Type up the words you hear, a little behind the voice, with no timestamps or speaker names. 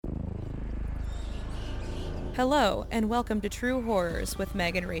Hello, and welcome to True Horrors with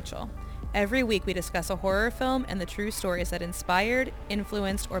Meg and Rachel. Every week we discuss a horror film and the true stories that inspired,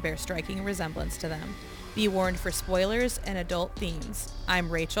 influenced, or bear striking resemblance to them. Be warned for spoilers and adult themes.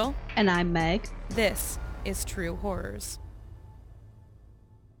 I'm Rachel. And I'm Meg. This is True Horrors.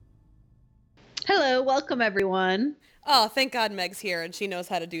 Hello, welcome everyone. Oh, thank God Meg's here and she knows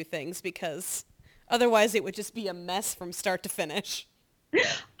how to do things, because otherwise it would just be a mess from start to finish.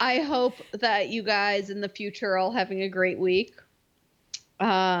 I hope that you guys in the future are all having a great week.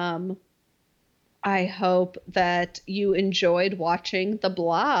 I hope that you enjoyed watching The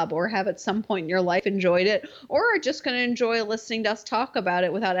Blob, or have at some point in your life enjoyed it, or are just going to enjoy listening to us talk about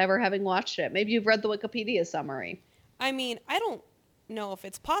it without ever having watched it. Maybe you've read the Wikipedia summary. I mean, I don't know if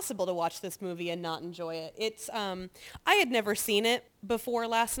it's possible to watch this movie and not enjoy it. It's I had never seen it before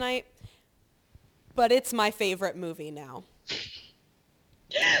last night, but it's my favorite movie now.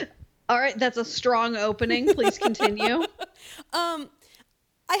 All right, that's a strong opening. Please continue. I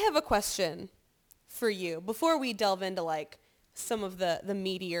have a question for you before we delve into like some of the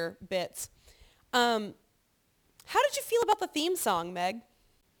meatier bits. How did you feel about the theme song, Meg?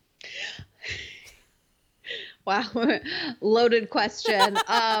 Wow, loaded question.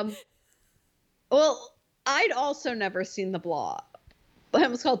 Well, I'd also never seen The Blob. I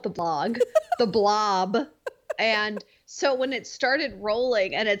almost called it The Blog. The Blob. And so when it started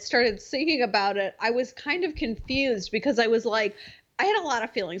rolling and it started singing about it, I was kind of confused because I was like, I had a lot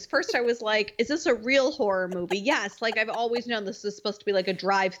of feelings. First, I was like, is this a real horror movie? Yes. Like, I've always known this is supposed to be like a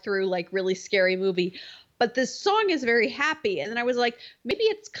drive-through, like really scary movie. But this song is very happy. And then I was like, maybe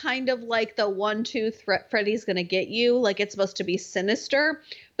it's kind of like the 1-2 Freddy's Gonna Get You. Like, it's supposed to be sinister.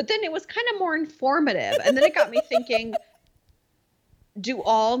 But then it was kind of more informative. And then it got me thinking, do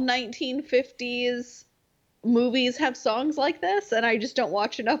all 1950s movies have songs like this? And I just don't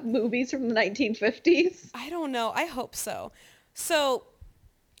watch enough movies from the 1950s. I don't know. I hope so. So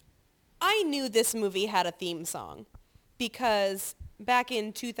I knew this movie had a theme song because back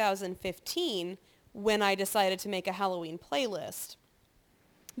in 2015, when I decided to make a Halloween playlist,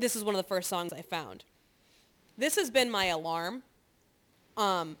 this is one of the first songs I found. This has been my alarm,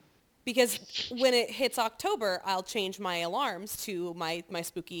 because when it hits October, I'll change my alarms to my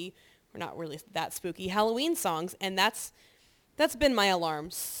spooky, or not really that spooky, Halloween songs, and that's been my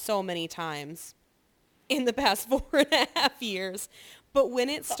alarm so many times in the past 4.5 years. But when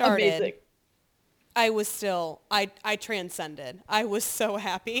it started, amazing. I was still, I transcended. I was so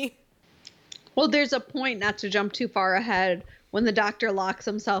happy. Well, there's a point, not to jump too far ahead, when the doctor locks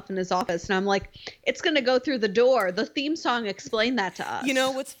himself in his office, and I'm like, it's going to go through the door. The theme song explained that to us. You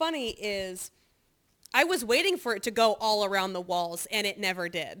know, what's funny is I was waiting for it to go all around the walls, and it never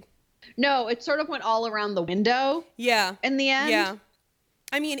did. No, it sort of went all around the window. Yeah. In the end. Yeah.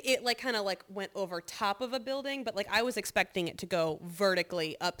 I mean, it like kind of like went over top of a building, but like I was expecting it to go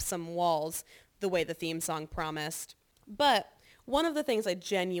vertically up some walls the way the theme song promised. But one of the things I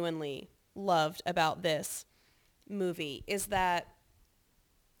genuinely loved about this movie is that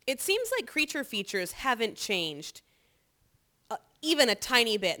it seems like creature features haven't changed even a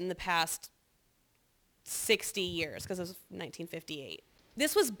tiny bit in the past 60 years, because it was 1958.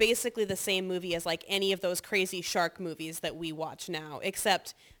 This was basically the same movie as like any of those crazy shark movies that we watch now,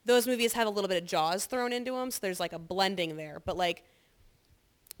 except those movies have a little bit of Jaws thrown into them, so there's like a blending there. But like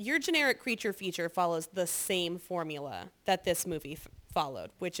your generic creature feature follows the same formula that this movie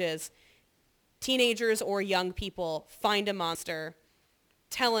followed, which is teenagers or young people find a monster,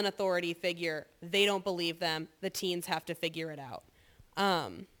 tell an authority figure, they don't believe them, the teens have to figure it out.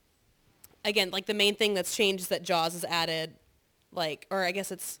 Again, like the main thing that's changed is that Jaws has added, like, or I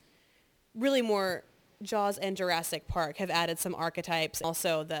guess it's really more Jaws and Jurassic Park have added some archetypes.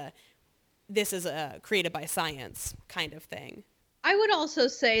 Also this is created by science kind of thing. I would also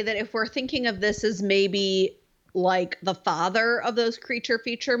say that if we're thinking of this as maybe like the father of those creature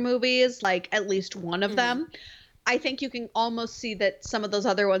feature movies, like at least one of them, I think you can almost see that some of those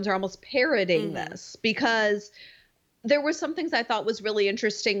other ones are almost parodying this, because there were some things I thought was really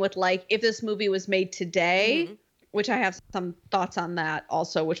interesting with, like, if this movie was made today, which I have some thoughts on that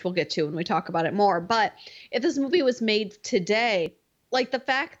also, which we'll get to when we talk about it more. But if this movie was made today, like the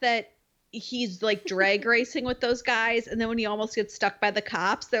fact that he's like drag racing with those guys, and then when he almost gets stuck by the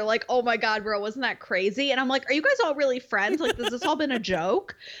cops, they're like, oh my God, bro, wasn't that crazy? And I'm like, are you guys all really friends? Like, has this all been a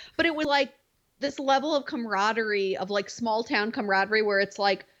joke? But it was like this level of camaraderie, of like small town camaraderie, where it's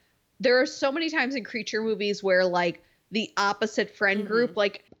like, there are so many times in creature movies where like the opposite friend group,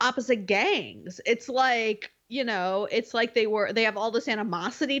 like opposite gangs, it's like, you know, it's like they have all this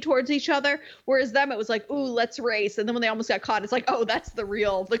animosity towards each other. Whereas them, it was like, ooh, let's race. And then when they almost got caught, it's like, oh,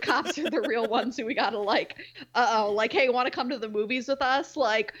 the cops are the real ones who we gotta like, like, hey, want to come to the movies with us?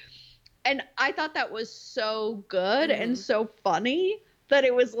 Like, and I thought that was so good and so funny that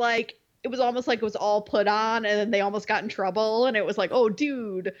it was almost like it was all put on and then they almost got in trouble and it was like, oh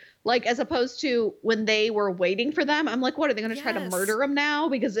dude, like as opposed to when they were waiting for them, I'm like, what are they going to try to murder him now?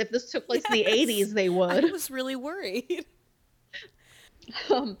 Because if this took place in the 80s, they would. I was really worried.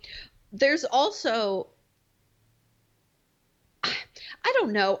 There's also, I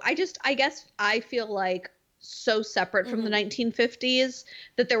don't know. I guess I feel like so separate from the 1950s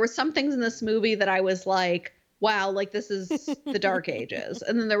that there were some things in this movie that I was like, wow, like this is the Dark Ages.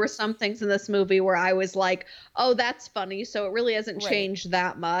 And then there were some things in this movie where I was like, oh, that's funny. So it really hasn't changed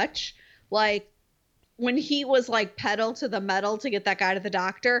that much. Like when he was like pedal to the metal to get that guy to the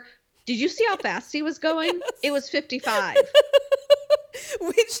doctor, did you see how fast he was going? Yes. It was 55.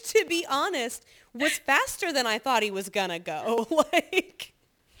 Which, to be honest, was faster than I thought he was gonna go. Like,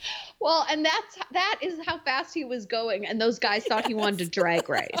 well, and that is how fast he was going, and those guys thought he wanted to drag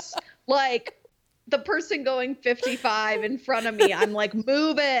race. Like, the person going 55 in front of me, I'm like,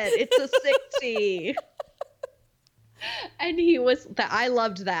 move it. It's a 60. And I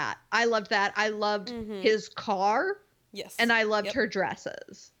loved that. I loved his car. Yes. And I loved her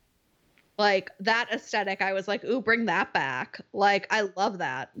dresses. Like, that aesthetic, I was like, ooh, bring that back. Like, I love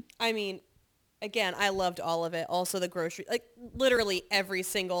that. I mean, again, I loved all of it. Also the grocery, like literally every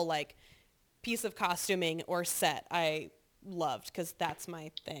single like piece of costuming or set I loved because that's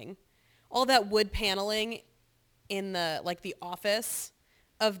my thing. All that wood paneling in the like the office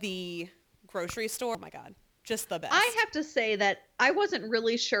of the grocery store. Oh my God, just the best. I have to say that I wasn't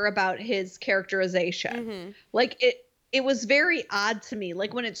really sure about his characterization. Like it was very odd to me.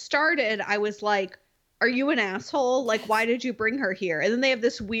 Like when it started, I was like, are you an asshole? Like, why did you bring her here? And then they have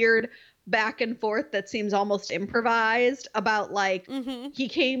this weird back and forth that seems almost improvised about like he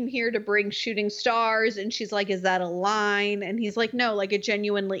came here to bring shooting stars and she's like, is that a line? And he's like, no, like it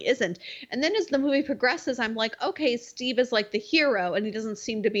genuinely isn't. And then as the movie progresses, I'm like, okay, Steve is like the hero and he doesn't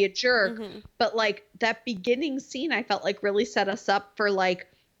seem to be a jerk. But like that beginning scene I felt like really set us up for like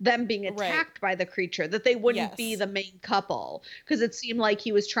them being attacked by the creature, that they wouldn't be the main couple because it seemed like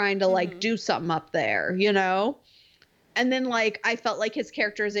he was trying to like do something up there, you know? And then, like, I felt like his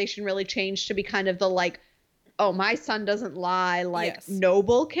characterization really changed to be kind of the, like, oh, my son doesn't lie, like,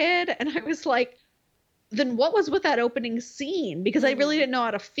 noble kid. And I was like, then what was with that opening scene? Because I really didn't know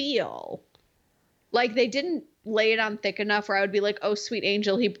how to feel. Like, they didn't lay it on thick enough where I would be like, oh, sweet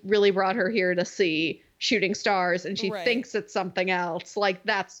angel, he really brought her here to see shooting stars. And she thinks it's something else. Like,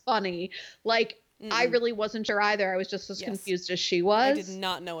 that's funny. Like, I really wasn't sure either. I was just as confused as she was. I did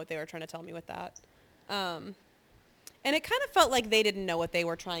not know what they were trying to tell me with that. And it kind of felt like they didn't know what they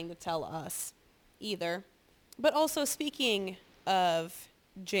were trying to tell us either. But also, speaking of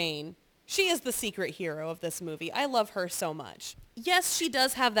Jane, she is the secret hero of this movie. I love her so much. Yes, she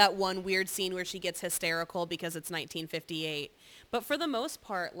does have that one weird scene where she gets hysterical because it's 1958. But for the most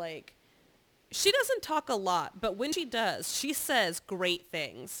part, like, she doesn't talk a lot. But when she does, she says great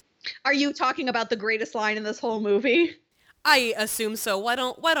things. Are you talking about the greatest line in this whole movie? I assume so. Why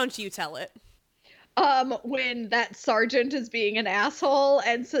don't you tell it? When that sergeant is being an asshole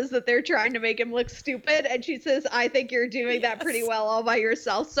and says that they're trying to make him look stupid, and she says, I think you're doing that pretty well all by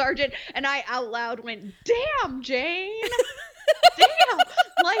yourself, Sergeant. And I out loud went, damn, Jane. Damn.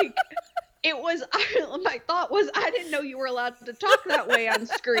 Like, my thought was, I didn't know you were allowed to talk that way on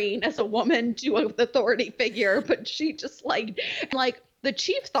screen as a woman to an authority figure, but she just like, the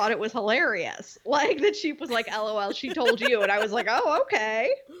chief thought it was hilarious. Like, the chief was like, LOL, she told you. And I was like, oh, okay.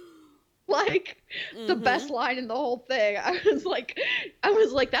 Like the best line in the whole thing. I was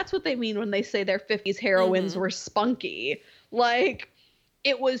like, that's what they mean when they say their 50s heroines were spunky. Like,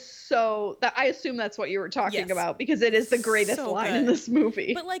 it was so that I assume that's what you were talking about because it is the greatest line in this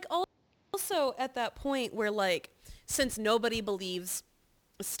movie. But like also at that point where like, since nobody believes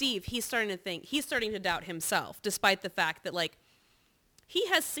Steve, he's starting to doubt himself, despite the fact that like he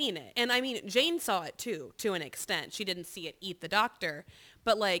has seen it. And I mean, Jane saw it too, to an extent. She didn't see it eat the doctor.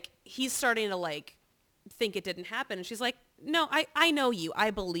 But, like, he's starting to, like, think it didn't happen. And she's like, no, I know you.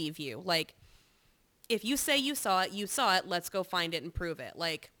 I believe you. Like, if you say you saw it. Let's go find it and prove it.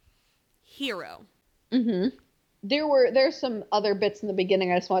 Like, hero. There's some other bits in the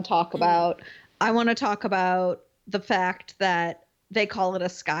beginning I just want to talk about. I want to talk about the fact that they call it a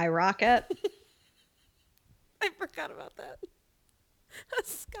skyrocket. I forgot about that. A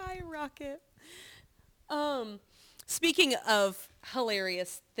skyrocket. Speaking of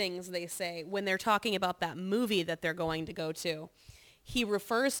hilarious things they say, when they're talking about that movie that they're going to go to, he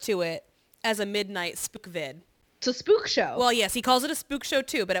refers to it as a midnight spook vid. It's a spook show. Well, yes, he calls it a spook show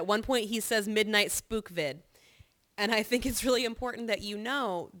too, but at one point he says midnight spook vid. And I think it's really important that you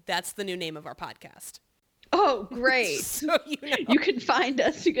know that's the new name of our podcast. Oh, great. So you know. You can find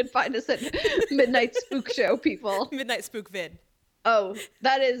us. You can find us at Midnight Spook Show, people. Midnight spook vid. Oh,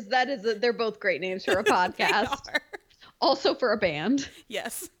 they're both great names for a podcast. They are. Also for a band.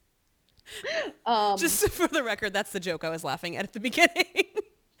 Yes. Just for the record, that's the joke I was laughing at the beginning.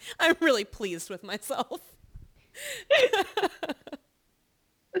 I'm really pleased with myself.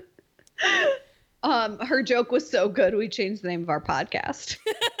 Her joke was so good, we changed the name of our podcast.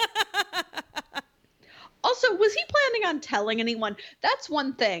 Also, was he planning on telling anyone? That's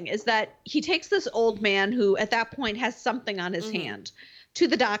one thing, is that he takes this old man who at that point has something on his hand to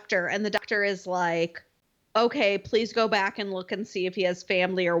the doctor, and the doctor is like, okay, please go back and look and see if he has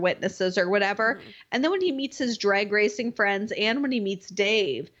family or witnesses or whatever. And then when he meets his drag racing friends and when he meets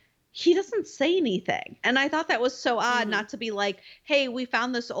Dave, he doesn't say anything. And I thought that was so odd not to be like, hey, we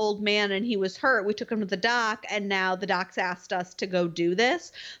found this old man and he was hurt. We took him to the doc and now the doc's asked us to go do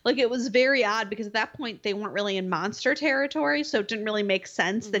this. Like, it was very odd because at that point they weren't really in monster territory. So it didn't really make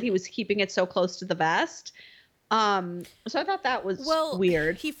sense that he was keeping it so close to the vest. So I thought that was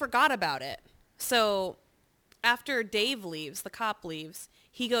weird. He forgot about it. So after Dave leaves, the cop leaves,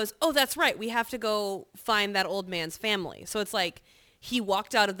 he goes, oh, that's right. We have to go find that old man's family. So it's like, he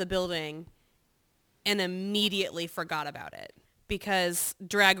walked out of the building and immediately forgot about it because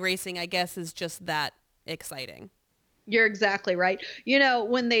drag racing, I guess, is just that exciting. You're exactly right. You know,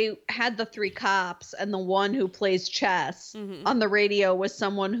 when they had the 3 cops and the one who plays chess on the radio was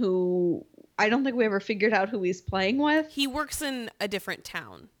someone who I don't think we ever figured out who he's playing with. He works in a different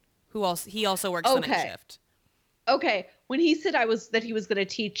town. He also works the night shift. Okay. When he said that he was going to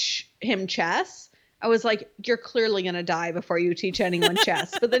teach him chess, I was like, you're clearly going to die before you teach anyone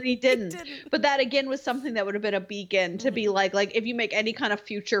chess. But then he didn't. But that, again, was something that would have been a beacon to be like if you make any kind of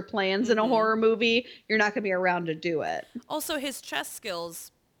future plans in a horror movie, you're not going to be around to do it. Also, his chess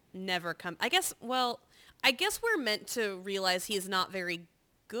skills never come. I guess we're meant to realize he's not very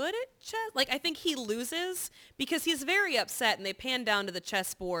good at chess. Like, I think he loses because he's very upset and they pan down to the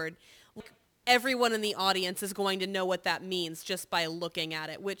chessboard. Like, everyone in the audience is going to know what that means just by looking at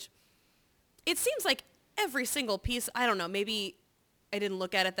it, which... It seems like every single piece, I don't know, maybe I didn't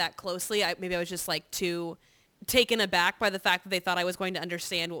look at it that closely. Maybe I was just like too taken aback by the fact that they thought I was going to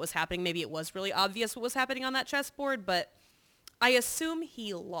understand what was happening. Maybe it was really obvious what was happening on that chessboard, but I assume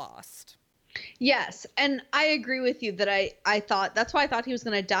he lost. Yes, and I agree with you that I thought, that's why I thought he was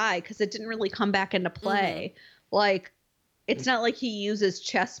going to die, because it didn't really come back into play. Like, it's not like he uses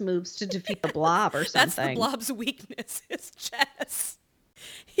chess moves to defeat the blob or something. That's the blob's weakness, is chess.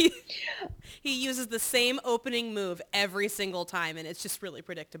 He uses the same opening move every single time, and it's just really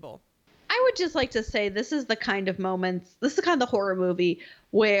predictable. I would just like to say this is the kind of the horror movie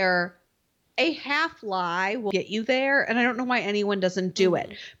where a half lie will get you there, and I don't know why anyone doesn't do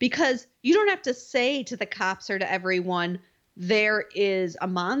it. Because you don't have to say to the cops or to everyone, there is a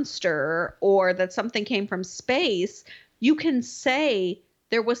monster or that something came from space. You can say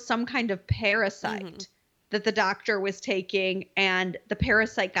there was some kind of parasite that the doctor was taking and the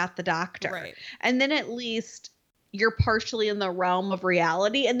parasite got the doctor. Right. And then at least you're partially in the realm of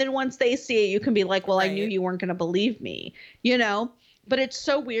reality. And then once they see it, you can be like, well, I knew you weren't going to believe me, you know? But it's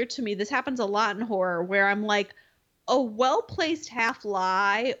so weird to me. This happens a lot in horror where I'm like, a well-placed half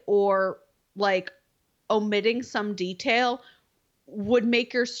lie or like omitting some detail would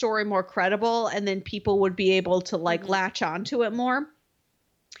make your story more credible. And then people would be able to like latch onto it more.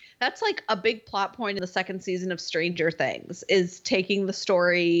 That's like a big plot point in the 2nd season of Stranger Things, is taking the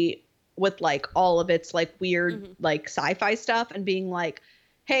story with like all of its like weird like sci-fi stuff and being like,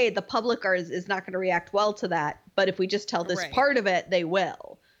 hey, the public is not going to react well to that. But if we just tell this part of it, they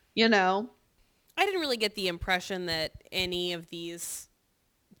will, you know? I didn't really get the impression that any of these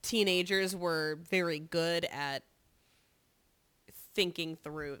teenagers were very good at thinking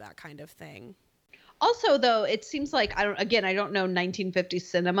through that kind of thing. Also, though, it seems like, I don't know 1950s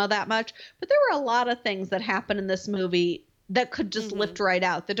cinema that much, but there were a lot of things that happen in this movie that could just lift right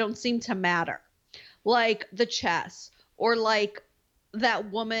out, that don't seem to matter. Like the chess, or like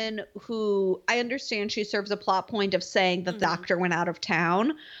that woman who, I understand she serves a plot point of saying that the doctor went out of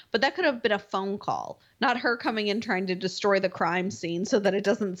town, but that could have been a phone call, not her coming in trying to destroy the crime scene so that it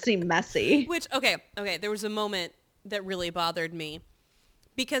doesn't seem messy. Which, okay, there was a moment that really bothered me.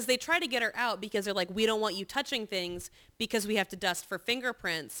 because they try to get her out because they're like, we don't want you touching things because we have to dust for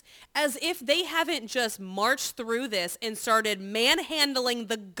fingerprints. As if they haven't just marched through this and started manhandling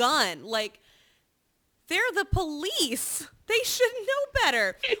the gun. Like, they're the police. They should know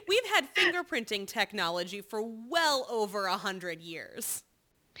better. We've had fingerprinting technology for well over 100 years.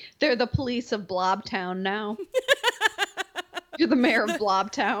 They're the police of Blobtown now. You're the mayor of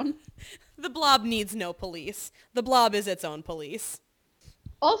Blobtown. The Blob needs no police. The Blob is its own police.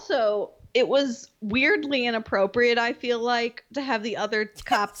 Also, it was weirdly inappropriate, I feel like, to have the other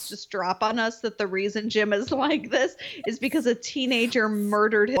cops just drop on us that the reason Jim is like this is because a teenager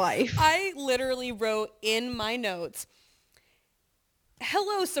murdered his wife. I literally wrote in my notes,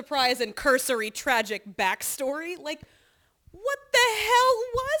 hello, surprise and cursory tragic backstory. Like, what the hell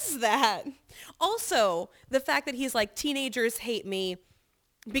was that? Also, the fact that he's like, teenagers hate me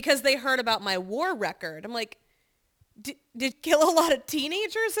because they heard about my war record. I'm like, did kill a lot of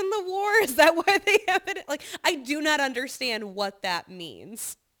teenagers in the war? Is that why they have it? Like, I do not understand what that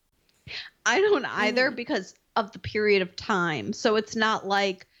means. I don't either because of the period of time. So it's not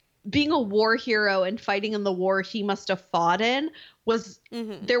like being a war hero and fighting in the war he must have fought in was,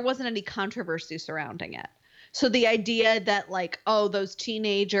 there wasn't any controversy surrounding it. So the idea that like, oh, those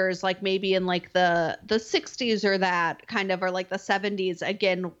teenagers, like maybe in like the 60s or that kind of, or like the 70s,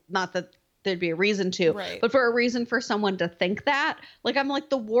 again, not that there'd be a reason to, right, but for a reason for someone to think that, like, I'm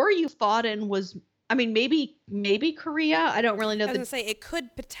like, the war you fought in was, I mean, maybe Korea. I don't really know. I was going to say, it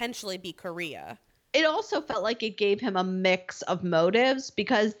could potentially be Korea. It also felt like it gave him a mix of motives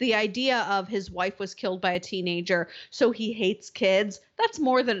because the idea of his wife was killed by a teenager, so he hates kids. That's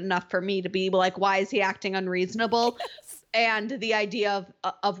more than enough for me to be like, why is he acting unreasonable? Yes. And the idea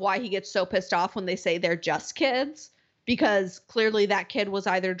of why he gets so pissed off when they say they're just kids, because clearly that kid was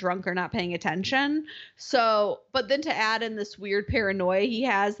either drunk or not paying attention. So, but then to add in this weird paranoia he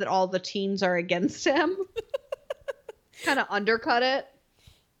has that all the teens are against him, kind of undercut it.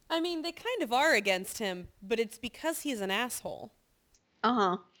 I mean, they kind of are against him, but it's because he's an asshole.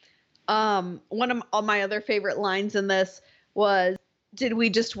 One of my other favorite lines in this was, did we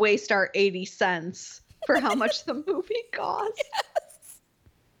just waste our 80 cents for how much the movie cost? Yes.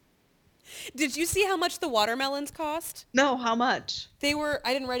 Did you see how much the watermelons cost? No, how much? They were,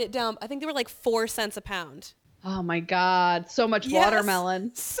 I didn't write it down. I think they were like 4 cents a pound. Oh my God. So much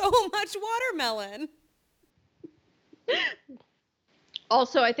watermelon. So much watermelon.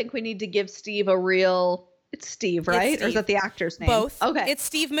 Also, I think we need to give Steve a real... It's Steve, right? Steve. Or is that the actor's name? Both. Okay. It's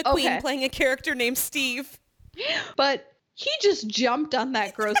Steve McQueen playing a character named Steve. But he just jumped on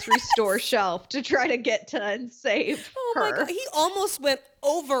that grocery store shelf to try to get to and save her. Oh my God. He almost went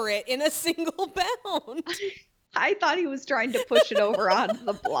over it in a single bound. I thought he was trying to push it over onto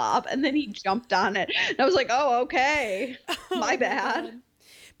the blob, and then he jumped on it. And I was like, oh, okay. My bad. God.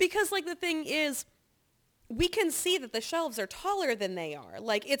 Because, like, the thing is, we can see that the shelves are taller than they are.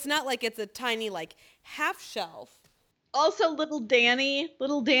 Like, it's not like it's a tiny, like, half shelf. Also, little Danny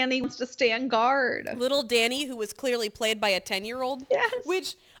wants to stand guard. Little Danny, who was clearly played by a 10-year-old. Yes.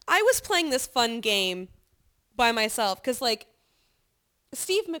 Which, I was playing this fun game by myself. Because, like,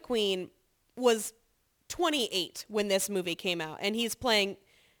 Steve McQueen was 28 when this movie came out. And he's playing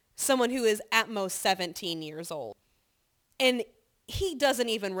someone who is at most 17 years old. And he doesn't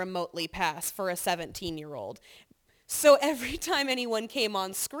even remotely pass for a 17-year-old. So every time anyone came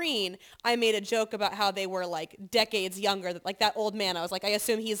on screen, I made a joke about how they were like decades younger. Like that old man, I was like, I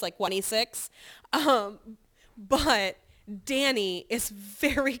assume he's like 26. But Danny is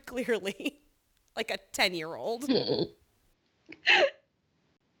very clearly like a 10-year-old. And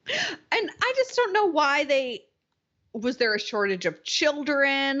I just don't know why was there a shortage of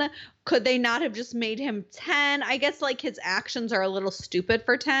children? Could they not have just made him 10? I guess like his actions are a little stupid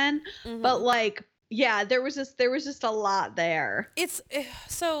for 10, but like, yeah, there was just a lot there.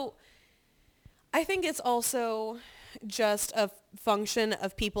 So I think it's also just a function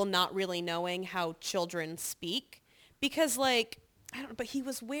of people not really knowing how children speak, because like, I don't know, but he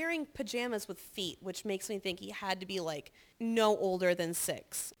was wearing pajamas with feet, which makes me think he had to be like no older than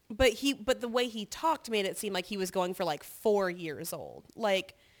 6. But the way he talked made it seem like he was going for like 4 years old.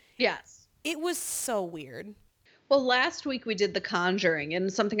 Like, yes, it was so weird. Well, last week we did The Conjuring,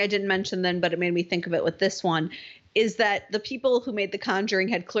 and something I didn't mention then, but it made me think of it with this one, is that the people who made The Conjuring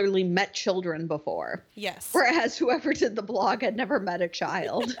had clearly met children before. Yes. Whereas whoever did the blog had never met a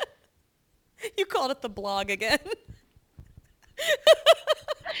child. You called it the blog again.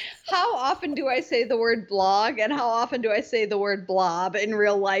 How often do I say the word blog and how often do I say the word blob in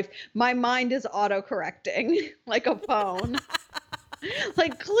real life? My mind is autocorrecting like a phone.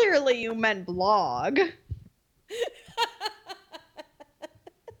 Like, clearly you meant blog.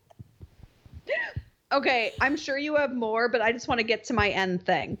 Okay, I'm sure you have more, but I just want to get to my end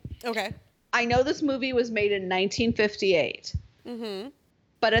thing. Okay. I know this movie was made in 1958. Mm-hmm.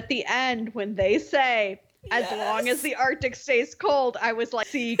 But at the end, when they say, as long as the Arctic stays cold, I was like,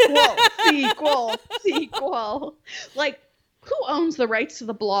 sequel, sequel, sequel. Like, who owns the rights to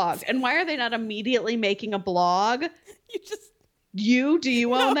the blog? And why are they not immediately making a blog? You just... Do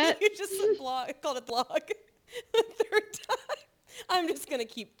you own it? You just said blog, called it blog the third time. I'm just going to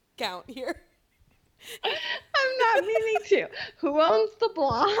keep count here. I'm not meaning to. Who owns the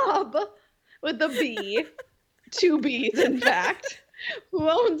blob with a B? 2 B's, in fact. Who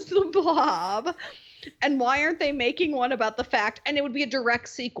owns the blob? And why aren't they making one about the fact? And it would be a direct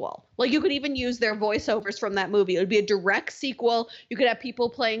sequel. Like, you could even use their voiceovers from that movie. It would be a direct sequel. You could have people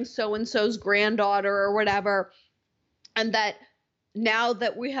playing so-and-so's granddaughter or whatever. And that now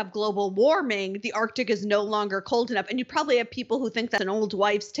that we have global warming, the Arctic is no longer cold enough. And you probably have people who think that's an old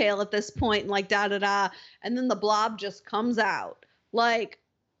wives' tale at this point, and like da-da-da. And then the blob just comes out. Like,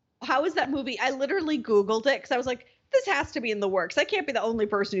 how is that movie? I literally Googled it because I was like, this has to be in the works. I can't be the only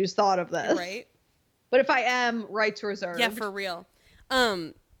person who's thought of this. Right. But if I am, rights reserved. Yeah, for real.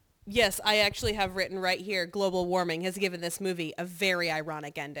 Yes, I actually have written right here, global warming has given this movie a very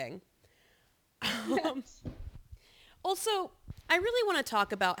ironic ending. Also, I really want to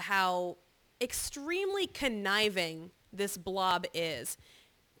talk about how extremely conniving this blob is.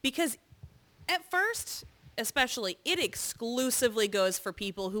 Because at first, especially, it exclusively goes for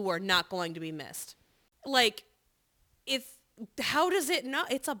people who are not going to be missed. Like, how does it know?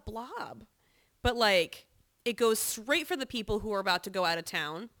 It's a blob. But, like, it goes straight for the people who are about to go out of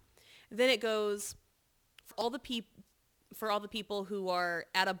town. Then it goes for all the people who are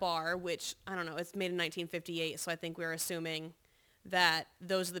at a bar, which, I don't know, it's made in 1958, so I think we're assuming that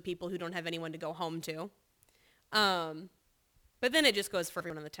those are the people who don't have anyone to go home to. But then it just goes for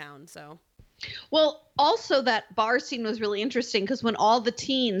everyone in the town, so... Well, also that bar scene was really interesting because when all the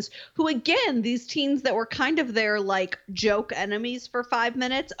teens, who again, these teens that were kind of their like joke enemies for 5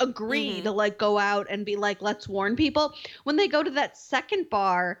 minutes, agree to like go out and be like, let's warn people. When they go to that second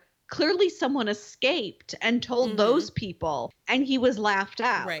bar, clearly someone escaped and told those people, and he was laughed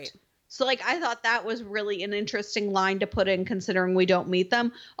out. Right. So like, I thought that was really an interesting line to put in considering we don't meet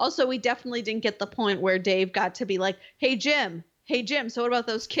them. Also, we definitely didn't get the point where Dave got to be like, hey, Jim, so what about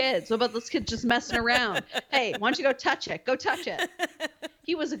those kids? What about those kids just messing around? Hey, why don't you go touch it? Go touch it.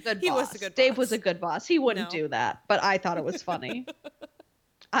 He was a good boss. Dave was a good boss. He wouldn't do that, but I thought it was funny.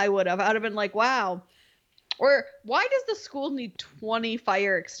 I would have. I would have been like, wow. Or why does the school need 20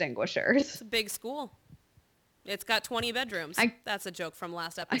 fire extinguishers? It's a big school. It's got 20 bedrooms. That's a joke from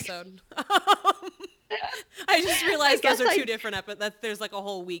last episode. I just realized those are two different episodes. There's like a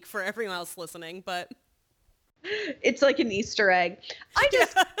whole week for everyone else listening, but... It's like an Easter egg. I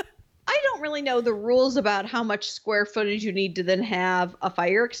don't really know the rules about how much square footage you need to then have a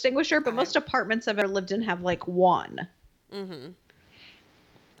fire extinguisher, but most apartments I've ever lived in have like one. Mm-hmm.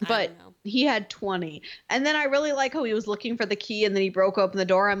 But he had 20. And then I really like how he was looking for the key and then he broke open the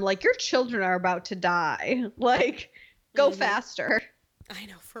door. I'm like, your children are about to die. Like, go faster. I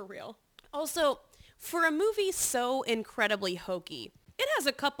know, for real. Also, for a movie so incredibly hokey, it has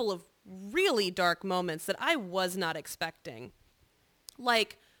a couple of really dark moments that I was not expecting.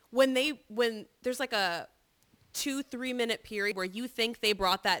 Like when there's like a 2-3 minute period where you think they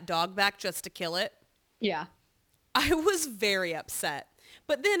brought that dog back just to kill it. Yeah. I was very upset.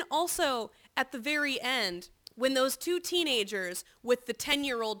 But then also at the very end, when those two teenagers with the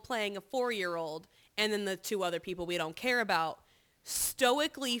 10-year-old playing a 4-year-old and then the two other people we don't care about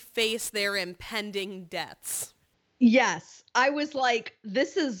stoically face their impending deaths. Yes. I was like,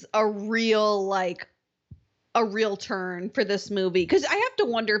 this is a real turn for this movie. Because I have to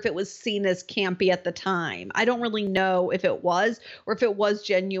wonder if it was seen as campy at the time. I don't really know if it was, or if it was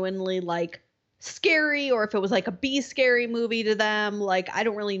genuinely like scary, or if it was like a B scary movie to them. Like, I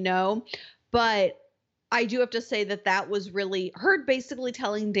don't really know. But I do have to say that was really her basically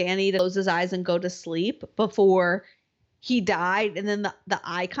telling Danny to close his eyes and go to sleep before he died. And then the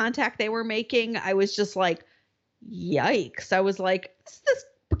eye contact they were making, I was just like, yikes. I was like, this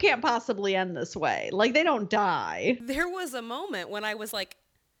can't possibly end this way. Like, they don't die. There was a moment when I was like,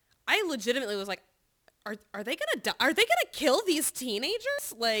 I legitimately was like, are they gonna die? Are they gonna kill these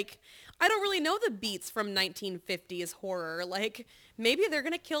teenagers? Like, I don't really know the beats from 1950s horror. Like, maybe they're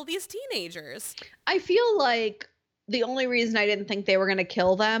gonna kill these teenagers. I feel like the only reason I didn't think they were gonna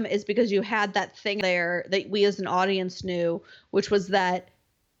kill them is because you had that thing there that we as an audience knew, which was that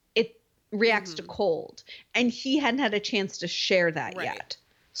reacts to cold, and he hadn't had a chance to share that yet.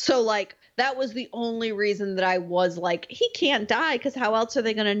 So like, that was the only reason that I was like, he can't die, because how else are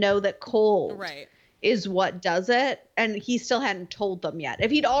they going to know that cold is what does it. And he still hadn't told them yet.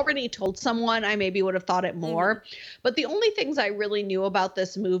 If he'd already told someone, I maybe would have thought it more. But the only things I really knew about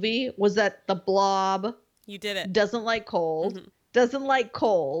this movie was that the Blob You did it. doesn't like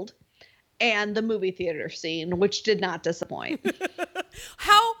cold, and the movie theater scene, which did not disappoint.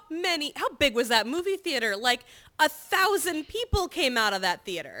 How big was that movie theater? Like 1,000 people came out of that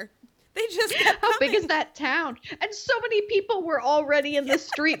theater. They just kept How big coming. is that town? And so many people were already in the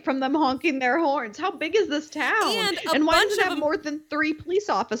street from them honking their horns. How big is this town? And why bunch does it of have more than 3 police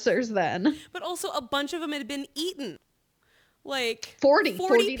officers then? But also a bunch of them had been eaten. Like 40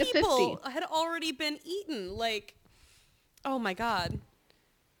 to people 50. had already been eaten. Like, oh my God.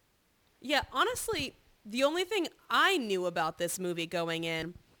 Yeah, honestly, the only thing I knew about this movie going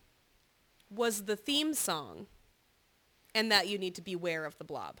in was the theme song and that you need to beware of the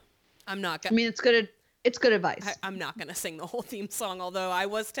Blob. I'm not I gonna. mean, it's good advice. I'm not gonna sing the whole theme song, although I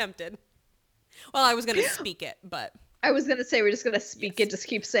was tempted. Well, I was gonna speak it, but I was going to say we're just going to speak it, just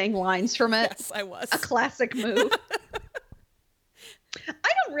keep saying lines from it. yes, I was. A classic move. I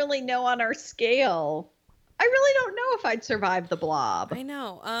don't really know on our scale. I really don't know if I'd survive the Blob. I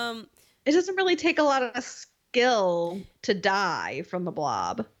know. It doesn't really take a lot of skill to die from the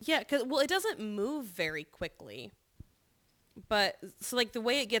Blob. Yeah, because it doesn't move very quickly. But so like the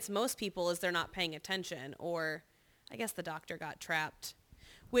way it gets most people is they're not paying attention, or I guess the doctor got trapped.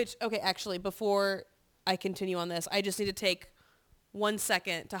 Which, okay, actually, before I continue on this, I just need to take 1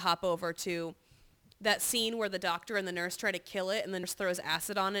 second to hop over to that scene where the doctor and the nurse try to kill it, and the nurse throws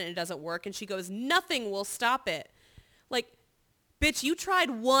acid on it and it doesn't work, and she goes, "Nothing will stop it." Like, bitch, you tried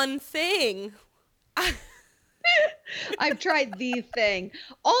one thing. I've tried the thing.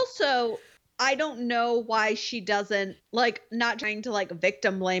 Also, I don't know why she doesn't, like, not trying to, like,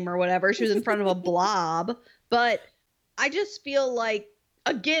 victim blame or whatever. She was in front of a blob. But I just feel like,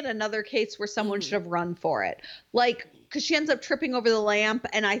 again, another case where someone should have run for it. Like, because she ends up tripping over the lamp,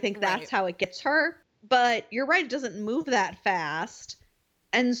 and I think that's how it gets her. But you're right, it doesn't move that fast.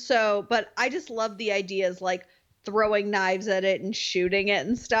 And so, but I just love the ideas, like, throwing knives at it and shooting it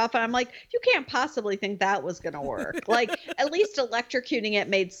and stuff. And I'm like, you can't possibly think that was going to work. Like, at least electrocuting it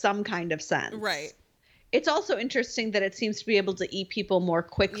made some kind of sense. Right. It's also interesting that it seems to be able to eat people more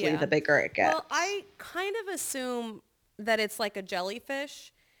quickly the bigger it gets. Well, I kind of assume that it's like a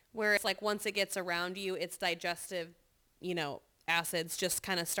jellyfish, where it's like once it gets around you, its digestive, acids just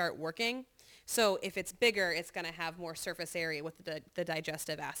kind of start working. So if it's bigger, it's going to have more surface area with the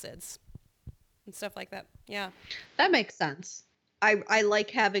digestive acids and stuff like that. Yeah. That makes sense. I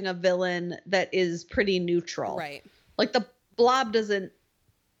like having a villain that is pretty neutral. Right. Like the blob doesn't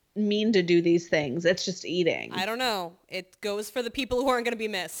mean to do these things. It's just eating. I don't know. It goes for the people who aren't going to be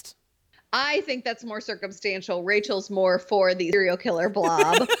missed. I think that's more circumstantial. Rachel's more for the serial killer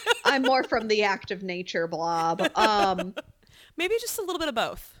blob. I'm more from the act of nature blob. Maybe just a little bit of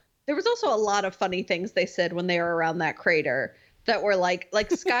both. There was also a lot of funny things they said when they were around that crater that were like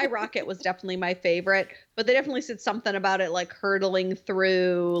Skyrocket was definitely my favorite, but they definitely said something about it like hurtling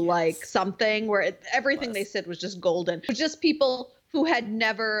through like something where everything they said was just golden. It was just people who had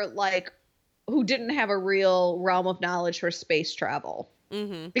never who didn't have a real realm of knowledge for space travel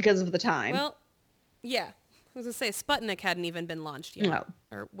because of the time. Well, yeah. I was going to say Sputnik hadn't even been launched yet. No.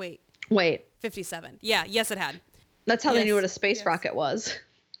 Or wait. 57. Yeah. Yes, it had. That's how they knew what a space rocket was.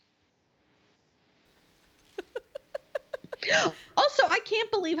 Also, I can't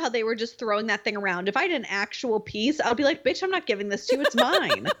believe how they were just throwing that thing around. If I had an actual piece, I'd be like, bitch, I'm not giving this to you. It's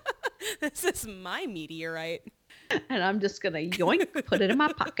mine. This is my meteorite. And I'm just going to yoink, put it in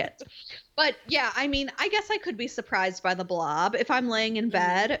my pocket. But yeah, I mean, I guess I could be surprised by the blob if I'm laying in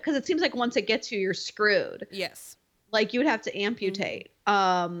bed, because it seems like once it gets you, you're screwed. Yes. Like you would have to amputate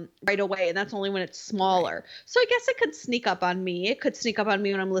right away. And that's only when it's smaller. Right. So I guess it could sneak up on me. It could sneak up on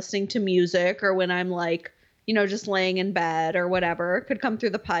me when I'm listening to music or when I'm like, just laying in bed or whatever. It could come through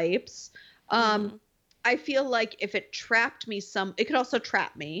the pipes. I feel like if it trapped me it could also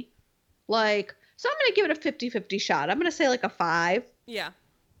trap me. So I'm going to give it a 50-50 shot. I'm going to say like a 5. Yeah.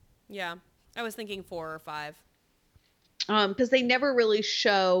 Yeah. I was thinking 4 or 5. Because they never really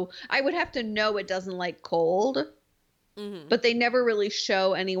show, I would have to know it doesn't like cold, but they never really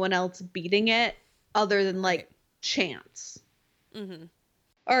show anyone else beating it other than chance.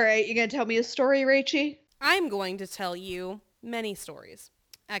 All right. You going to tell me a story, Rachie? I'm going to tell you many stories.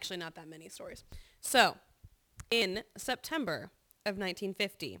 Actually, not that many stories. So, in September of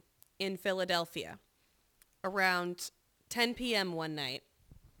 1950, in Philadelphia, around 10 p.m. one night,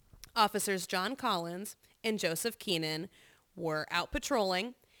 officers John Collins and Joseph Keenan were out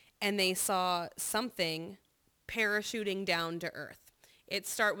patrolling, and they saw something parachuting down to Earth.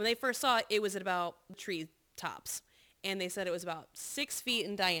 When they first saw it, it was at about tree tops. And they said it was about 6 feet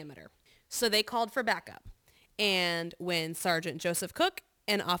in diameter. So they called for backup. And when Sergeant Joseph Cook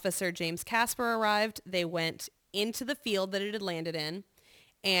and Officer James Casper arrived, they went into the field that it had landed in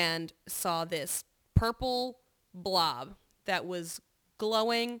and saw this purple blob that was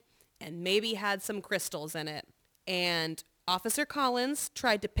glowing and maybe had some crystals in it. And Officer Collins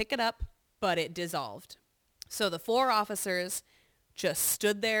tried to pick it up, but it dissolved. So the 4 officers just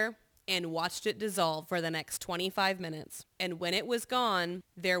stood there and watched it dissolve for the next 25 minutes. And when it was gone,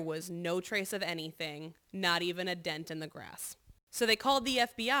 there was no trace of anything, not even a dent in the grass. So they called the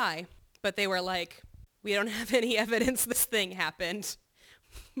FBI, but they were like, we don't have any evidence this thing happened,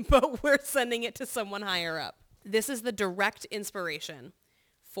 but we're sending it to someone higher up. This is the direct inspiration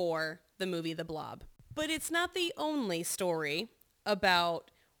for the movie The Blob. But it's not the only story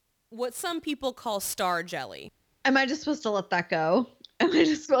about what some people call star jelly. Am I just supposed to let that go? Am I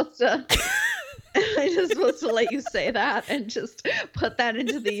just supposed to let you say that and just put that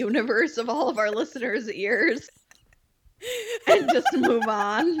into the universe of all of our listeners' ears and just move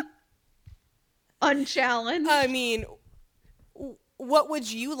on? Unchallenged. I mean, what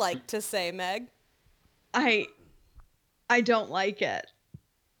would you like to say, Meg? I don't like it.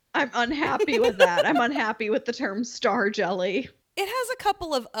 I'm unhappy with that. I'm unhappy with the term star jelly. It has a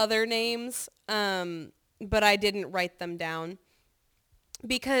couple of other names, but I didn't write them down.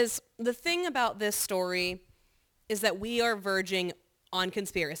 Because the thing about this story is that we are verging on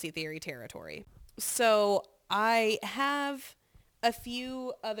conspiracy theory territory. So I have a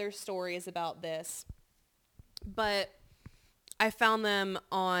few other stories about this, but I found them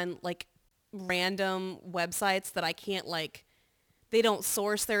on like random websites that I can't they don't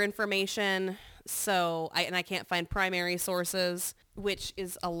source their information. So I can't find primary sources, which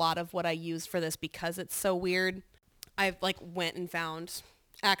is a lot of what I used for this because it's so weird. I've went and found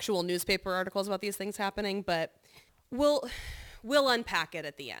actual newspaper articles about these things happening, but we'll unpack it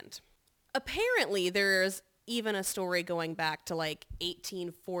at the end. Apparently, there's even a story going back to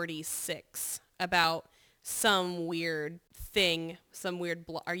 1846 about some weird thing,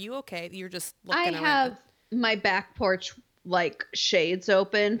 Are you okay? You're just looking around. I have my back porch shades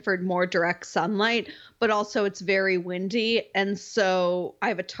open for more direct sunlight, but also it's very windy, and so I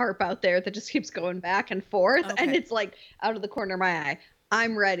have a tarp out there that just keeps going back and forth. Okay. And it's out of the corner of my eye.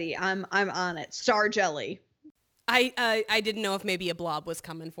 I'm ready. I'm on it. Star jelly. I didn't know if maybe a blob was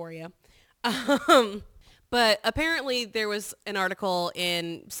coming for you. But apparently there was an article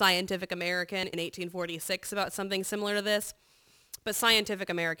in Scientific American in 1846 about something similar to this. But Scientific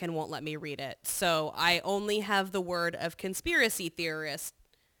American won't let me read it. So I only have the word of conspiracy theorist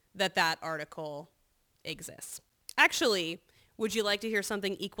that article exists. Actually, would you like to hear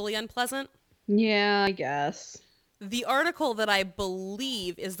something equally unpleasant? Yeah, I guess. The article that I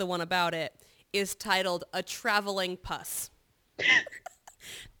believe is the one about it is titled A Traveling Pus.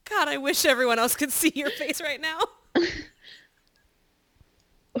 God, I wish everyone else could see your face right now.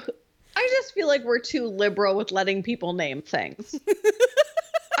 I just feel like we're too liberal with letting people name things.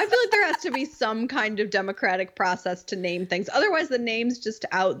 I feel like there has to be some kind of democratic process to name things. Otherwise, the name's just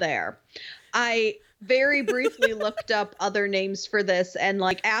out there. I very briefly looked up other names for this, and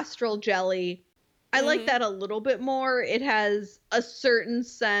astral jelly, I like that a little bit more. It has a certain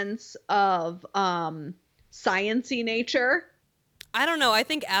sense of science-y nature. I don't know. I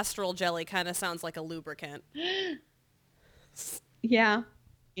think astral jelly kind of sounds like a lubricant. Yeah.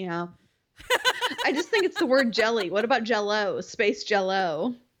 I just think it's the word jelly. What about Jell-O? Space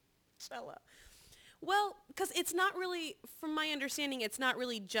Jell-O. Jell-O. Well, because it's not really, from my understanding, it's not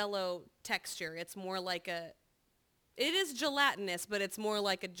really Jell-O texture. It's more it is gelatinous, but it's more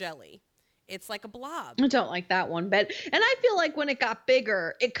like a jelly. It's like a blob. I don't like that one bit. And I feel like when it got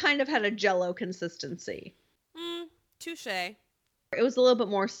bigger, it kind of had a Jell-O consistency. Touche. It was a little bit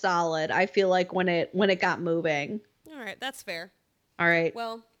more solid, I feel like, when it got moving. All right, that's fair. All right.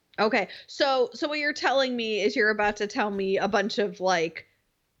 Well, okay. So what you're telling me is you're about to tell me a bunch of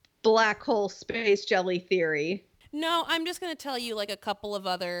black hole space jelly theory. No, I'm just going to tell you a couple of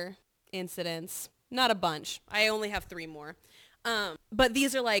other incidents. Not a bunch. I only have 3 more. But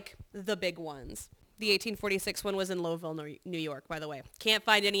these are the big ones. The 1846 one was in Lowville, New York, by the way. Can't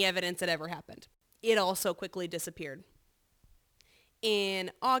find any evidence it ever happened. It also quickly disappeared. In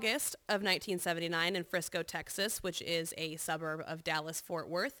August of 1979 in Frisco, Texas, which is a suburb of Dallas-Fort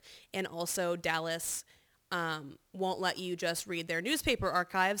Worth, and also Dallas won't let you just read their newspaper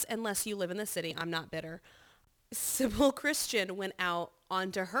archives unless you live in the city. I'm not bitter. Sybil Christian went out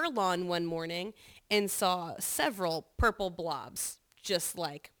onto her lawn one morning and saw several purple blobs just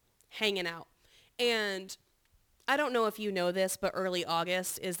hanging out. And I don't know if you know this, but early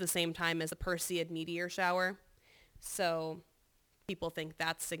August is the same time as the Perseid meteor shower. So people think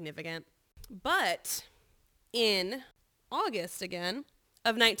that's significant. But in August again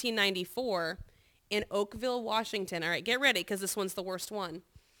of 1994, in Oakville, Washington, all right, get ready because this one's the worst one.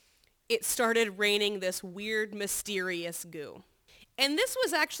 It started raining this weird, mysterious goo. And this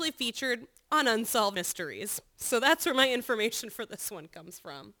was actually featured on Unsolved Mysteries. So that's where my information for this one comes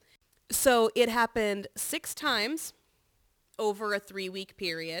from. So it happened 6 times over a 3-week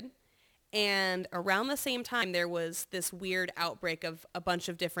period. And around the same time, there was this weird outbreak of a bunch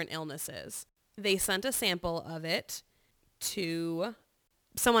of different illnesses. They sent a sample of it to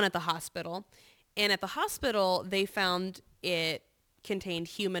someone at the hospital. And at the hospital, they found it contained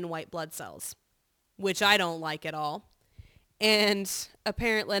human white blood cells, which I don't like at all. And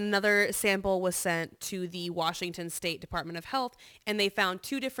apparently another sample was sent to the Washington State Department of Health, and they found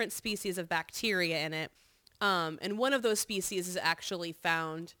 2 different species of bacteria in it. And one of those species is actually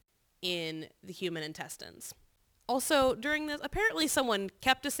found in the human intestines. Also, during this, apparently someone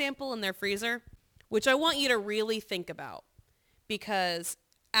kept a sample in their freezer, which I want you to really think about, because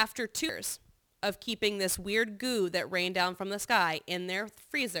after 2 years of keeping this weird goo that rained down from the sky in their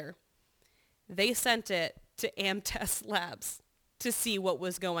freezer, they sent it to Amtest Labs to see what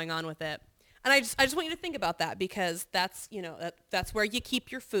was going on with it. And I just want you to think about that, because that's, that's where you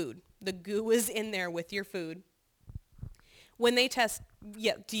keep your food. The goo is in there with your food. When they test,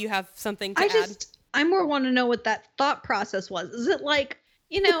 do you have something to add? I more want to know what that thought process was. Is it like,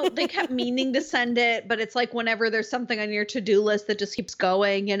 they kept meaning to send it, but it's like whenever there's something on your to-do list that just keeps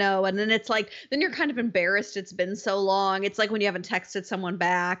going, and then it's like, then you're kind of embarrassed it's been so long. It's like when you haven't texted someone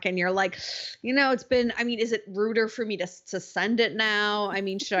back and you're like, it's been, is it ruder for me to send it now?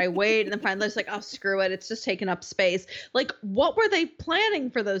 Should I wait? And then finally it's like, oh, screw it. It's just taking up space. Like, what were they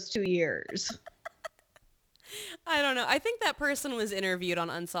planning for those 2 years? I don't know. I think that person was interviewed on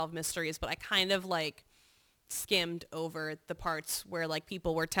Unsolved Mysteries, but I kind of skimmed over the parts where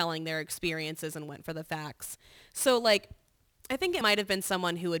people were telling their experiences and went for the facts. So I think it might have been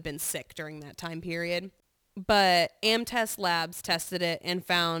someone who had been sick during that time period, but Amtest Labs tested it and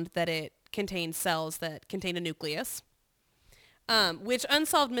found that it contained cells that contain a nucleus, which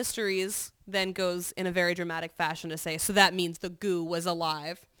Unsolved Mysteries then goes in a very dramatic fashion to say, so that means the goo was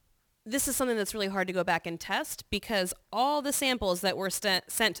alive. This is something that's really hard to go back and test, because all the samples that were sent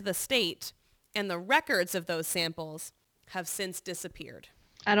to the state and the records of those samples have since disappeared.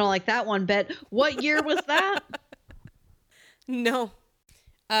 I don't like that one bit. What year was that? No.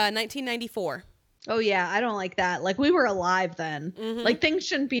 1994. Oh, yeah. I don't like that. We were alive then. Mm-hmm. Things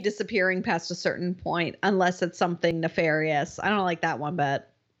shouldn't be disappearing past a certain point unless it's something nefarious. I don't like that one bit.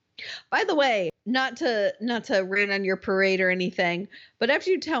 By the way, not to rain on your parade or anything, but after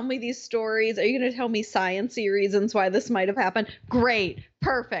you tell me these stories, are you going to tell me science-y reasons why this might have happened? Great.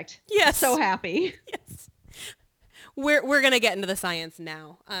 Perfect. Yes. So happy. Yes. We're going to get into the science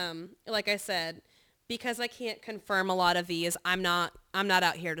now. Like I said, because I can't confirm a lot of these, I'm not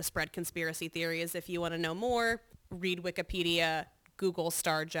out here to spread conspiracy theories. If you want to know more, read Wikipedia, Google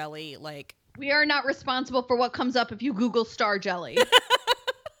star jelly, We are not responsible for what comes up if you Google star jelly.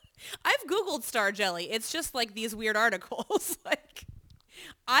 I've Googled star jelly. It's just these weird articles.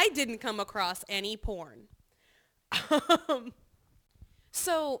 I didn't come across any porn.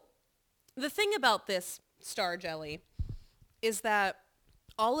 So the thing about this star jelly is that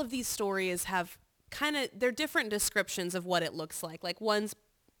all of these stories have they're different descriptions of what it looks like.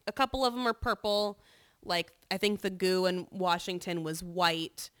 A couple of them are purple. I think the goo in Washington was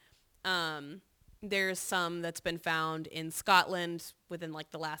white. There's some that's been found in Scotland within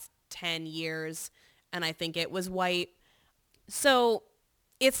the last 10 years, and I think it was white. So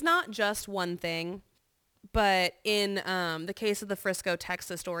it's not just one thing, but in the case of the Frisco,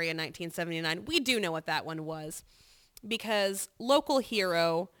 Texas story in 1979, we do know what that one was, because local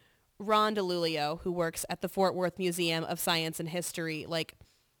hero Ron DeLulio, who works at the Fort Worth Museum of Science and History,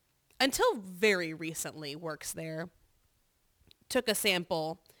 until very recently works there, took a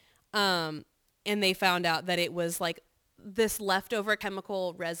sample, and they found out that it was this leftover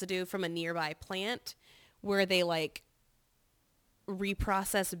chemical residue from a nearby plant where they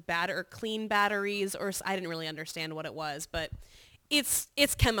reprocess clean batteries, or I didn't really understand what it was, but it's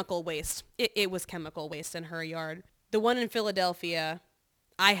chemical waste. It was chemical waste in her yard. The one in Philadelphia,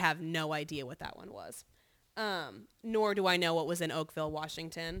 I have no idea what that one was. Nor do I know what was in Oakville,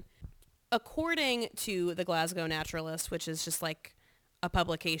 Washington. According to the Glasgow Naturalist, which is just a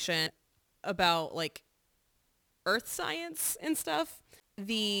publication about earth science and stuff,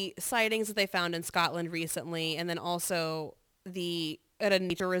 the sightings that they found in Scotland recently, and then also at a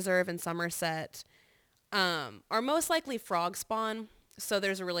nature reserve in Somerset, are most likely frog spawn. So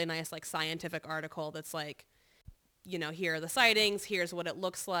there's a really nice like scientific article that's like, you know, here are the sightings, here's what it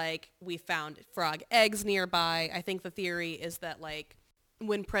looks like. We found frog eggs nearby. I think the theory is that like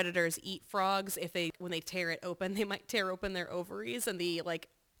when predators eat frogs, when they tear it open, they might tear open their ovaries and the like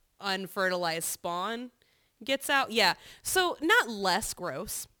unfertilized spawn gets out. Yeah. So not less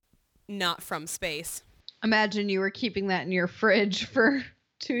gross, not from space. Imagine you were keeping that in your fridge for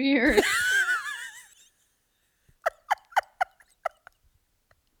 2 years.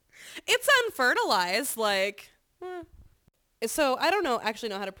 It's unfertilized, like. So I don't actually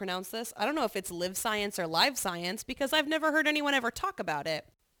know how to pronounce this. I don't know if it's live science or live science because I've never heard anyone ever talk about it.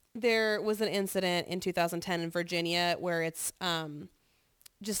 There was an incident in 2010 in Virginia where it's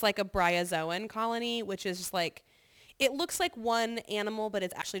just like a bryozoan colony, which is just like, it looks like one animal, but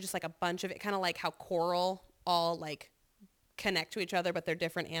it's actually just like a bunch of it, kind of like how coral all like connect to each other, but they're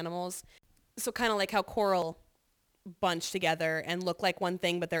different animals. So kind of like how coral bunch together and look like one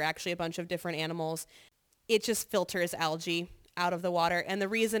thing, but they're actually a bunch of different animals. It just filters algae out of the water. And the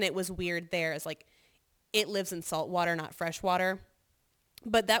reason it was weird there is like it lives in salt water, not fresh water.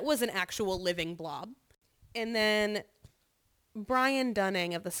 But that was an actual living blob. And then Brian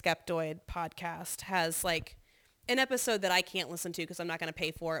Dunning of the Skeptoid podcast has like an episode that I can't listen to because I'm not going to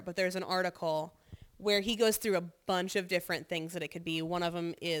pay for it. But there's an article where he goes through a bunch of different things that it could be. One of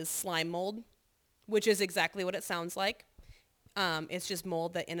them is slime mold, which is exactly what it sounds like. It's just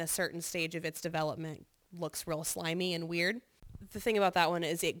mold that in a certain stage of its development looks real slimy and weird. The thing about that one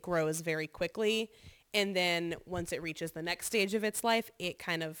is it grows very quickly, and then once it reaches the next stage of its life, it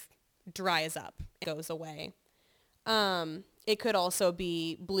kind of dries up, goes away. It could also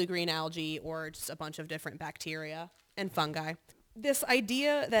be blue-green algae or just a bunch of different bacteria and fungi. This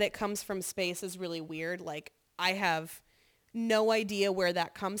idea that it comes from space is really weird. Like, I have no idea where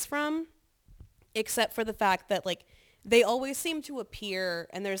that comes from, except for the fact that, like, they always seem to appear,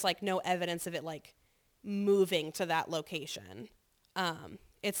 and there's, like, no evidence of it, like, moving to that location.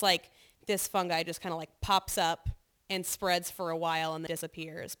 It's like this fungi just kind of, like, pops up and spreads for a while and then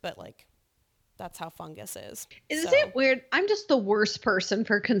disappears. But, like, that's how fungus is. Isn't it weird? I'm just the worst person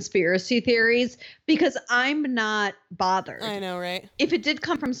for conspiracy theories because I'm not bothered. I know, right? If it did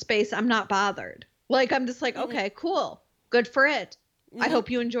come from space, I'm not bothered. Like, I'm just like, okay, cool. Good for it. I hope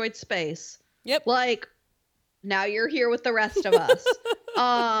you enjoyed space. Yep. Like, now you're here with the rest of us.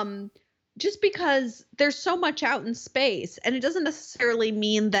 Just because there's so much out in space, and it doesn't necessarily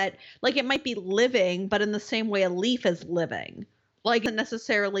mean that, like, it might be living, but in the same way a leaf is living. Like, it doesn't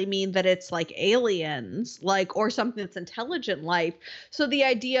necessarily mean that it's like aliens, like, or something that's intelligent life. So the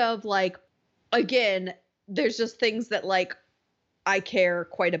idea of, like, again, there's just things that, like, I care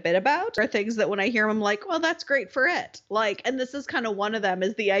quite a bit about, or things that when I hear them, I'm like, well, that's great for it. Like, and this is kind of one of them,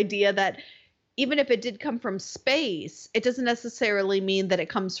 is the idea that even if it did come from space, it doesn't necessarily mean that it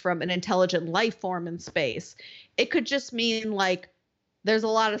comes from an intelligent life form in space. It could just mean, like, there's a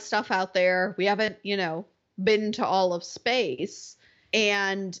lot of stuff out there. We haven't, you know, been to all of space,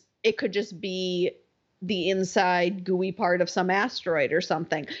 and it could just be the inside gooey part of some asteroid or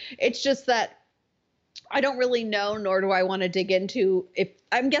something. It's just that I don't really know, nor do I want to dig into, if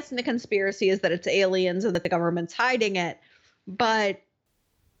I'm guessing the conspiracy is that it's aliens and that the government's hiding it, but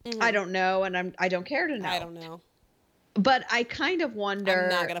I don't know, and I don't care to know. I don't know. But I kind of wonder, I'm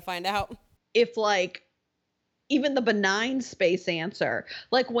not going to find out, if, like, even the benign space answer,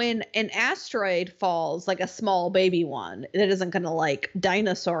 like when an asteroid falls, like a small baby one that isn't going to, like,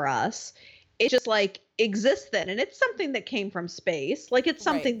 dinosaur us, it just, like, exists then. And it's something that came from space. Like, it's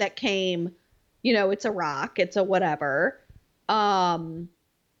something that came, you know, it's a rock, it's a whatever.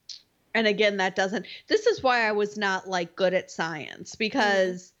 And again, this is why I was not, like, good at science,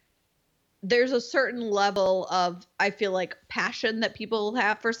 because there's a certain level of, I feel like, passion that people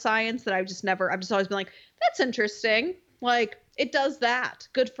have for science that I've just always been like, that's interesting. Like, it does that.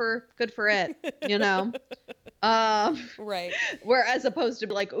 Good for it, you know? Right. Whereas opposed to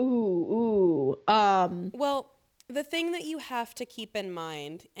be like, ooh. Well, the thing that you have to keep in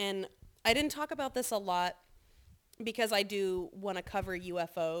mind, and I didn't talk about this a lot because I do want to cover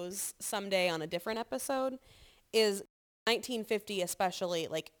UFOs someday on a different episode, is 1950 especially,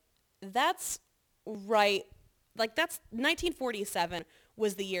 like, that's right, like, that's 1947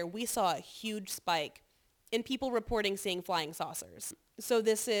 was the year we saw a huge spike in people reporting seeing flying saucers. So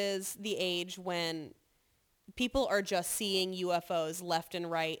this is the age when people are just seeing UFOs left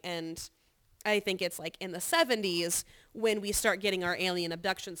and right, and I think it's like in the 70s when we start getting our alien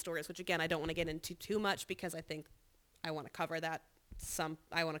abduction stories, which again, I don't want to get into too much because I think I want to cover that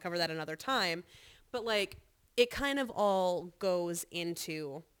another time. But, like, it kind of all goes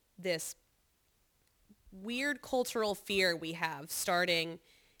into this weird cultural fear we have starting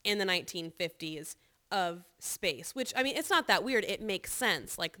in the 1950s of space, which, I mean, it's not that weird. It makes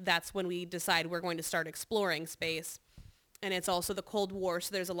sense. Like, that's when we decide we're going to start exploring space. And it's also the Cold War,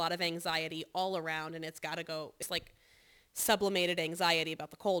 so there's a lot of anxiety all around, and it's got to go. It's like sublimated anxiety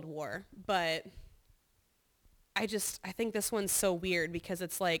about the Cold War. But I think this one's so weird because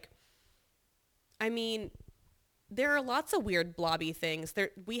it's like, I mean, there are lots of weird blobby things.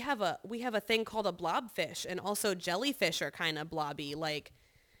 We have a thing called a blobfish, and also jellyfish are kind of blobby. Like,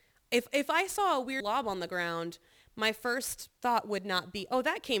 if I saw a weird blob on the ground, my first thought would not be, oh,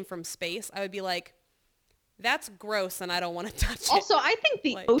 that came from space. I would be like, that's gross and I don't want to touch it. Also, I think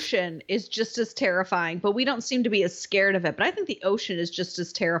the ocean is just as terrifying, but we don't seem to be as scared of it. But I think the ocean is just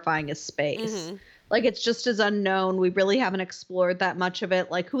as terrifying as space. Mm-hmm. Like, it's just as unknown. We really haven't explored that much of it.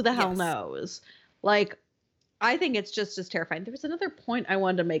 Like, who the hell knows? Like, I think it's just as terrifying. There was another point I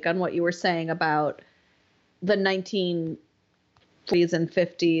wanted to make on what you were saying about the 1940s and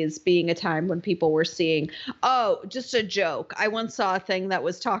 50s being a time when people were seeing, just a joke. I once saw a thing that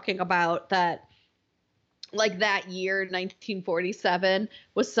was talking about that, like, that year, 1947,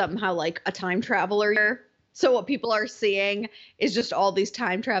 was somehow like a time traveler year. So what people are seeing is just all these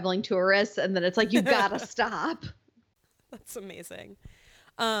time traveling tourists, and then it's like, you gotta stop. That's amazing.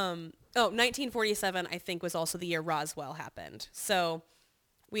 1947, I think, was also the year Roswell happened. So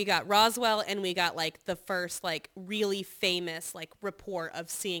we got Roswell, and we got, like, the first, like, really famous, like, report of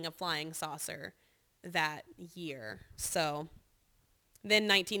seeing a flying saucer that year. So then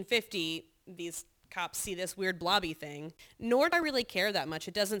 1950, these cops see this weird blobby thing. Nor do I really care that much.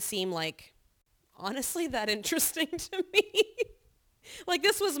 It doesn't seem, like, honestly that interesting to me. Like,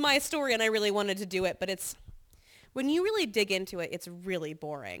 this was my story, and I really wanted to do it, but when you really dig into it, it's really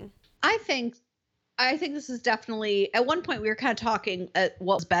boring. I think this is definitely, at one point we were kind of talking at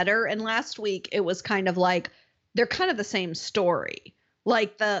what was better, and last week it was kind of like they're kind of the same story.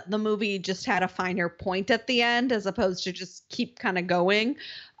 Like, the movie just had a finer point at the end as opposed to just keep kind of going.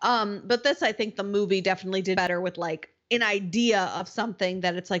 But this, I think the movie definitely did better with, like, an idea of something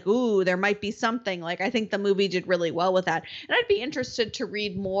that it's like, ooh, there might be something. Like, I think the movie did really well with that. And I'd be interested to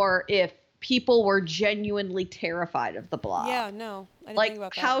read more if people were genuinely terrified of the Blob. Yeah, no, I didn't like, think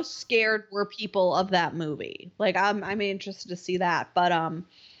about that. How scared were people of that movie? Like, I'm interested to see that. But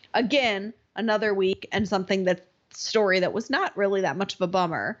again, another week and something story that was not really that much of a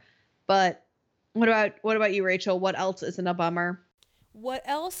bummer. But what about you, Rachel? What else isn't a bummer? What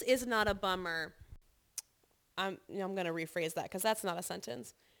else is not a bummer? I'm going to rephrase that because that's not a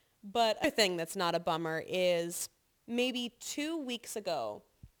sentence. But a thing that's not a bummer is maybe 2 weeks ago,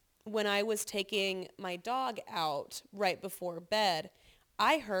 when I was taking my dog out right before bed,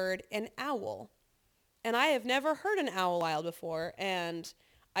 I heard an owl. And I have never heard an owl wild before. And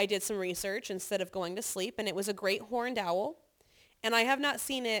I did some research instead of going to sleep, and it was a great horned owl. And I have not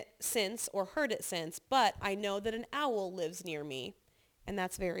seen it since or heard it since, but I know that an owl lives near me. And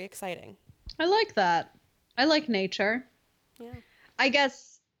that's very exciting. I like that. I like nature. Yeah. I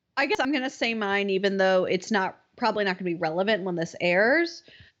guess I'm going to say mine, even though it's probably not going to be relevant when this airs.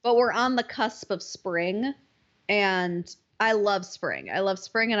 But we're on the cusp of spring, and I love spring. I love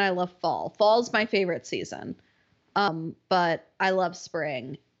spring and I love fall. Fall's my favorite season. But I love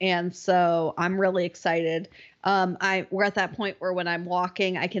spring. And so I'm really excited. We're at that point where when I'm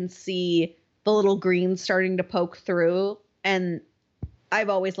walking, I can see the little greens starting to poke through. And I've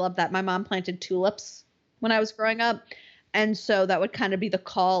always loved that. My mom planted tulips when I was growing up. And so that would kind of be the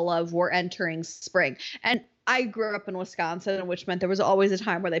call of we're entering spring. And I grew up in Wisconsin, which meant there was always a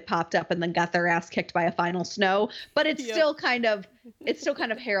time where they popped up and then got their ass kicked by a final snow. But it's still kind of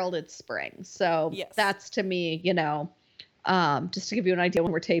heralded spring. So yes. That's to me, just to give you an idea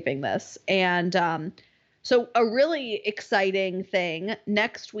when we're taping this. And so a really exciting thing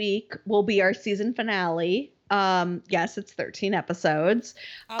next week will be our season finale. Yes, it's 13 episodes.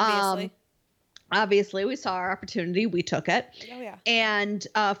 Obviously, we saw our opportunity. We took it. Oh, yeah. And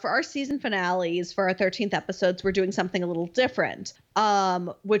for our season finales, for our 13th episodes, we're doing something a little different,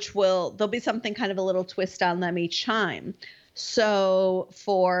 there'll be something kind of a little twist on them each time. So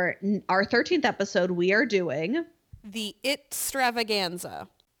for our 13th episode, we are doing the It-stravaganza,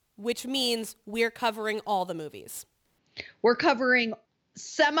 which means we're covering all the movies. We're covering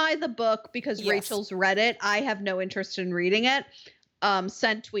the book because yes. Rachel's read it. I have no interest in reading it.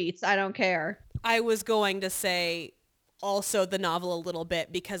 Send tweets. I don't care. I was going to say also the novel a little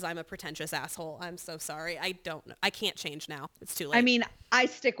bit because I'm a pretentious asshole. I'm so sorry. I don't know. I can't change now. It's too late. I mean, I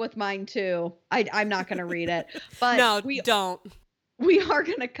stick with mine too. I'm not going to read it. But no, don't. We are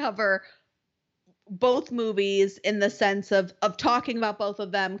going to cover both movies in the sense of talking about both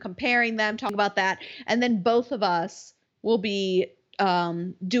of them, comparing them, talking about that, and then both of us will be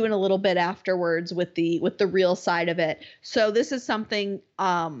doing a little bit afterwards with the real side of it. So this is something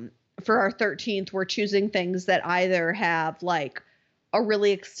for our 13th, we're choosing things that either have like a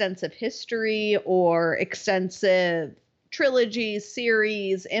really extensive history or extensive trilogy,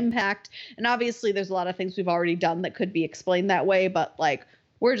 series, impact. And obviously there's a lot of things we've already done that could be explained that way, but like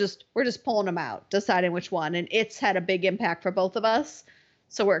we're just pulling them out, deciding which one. And it's had a big impact for both of us.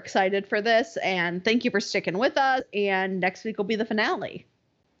 So we're excited for this, and thank you for sticking with us. And next week will be the finale.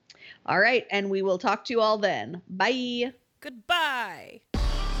 All right, and we will talk to you all then. Bye. Goodbye.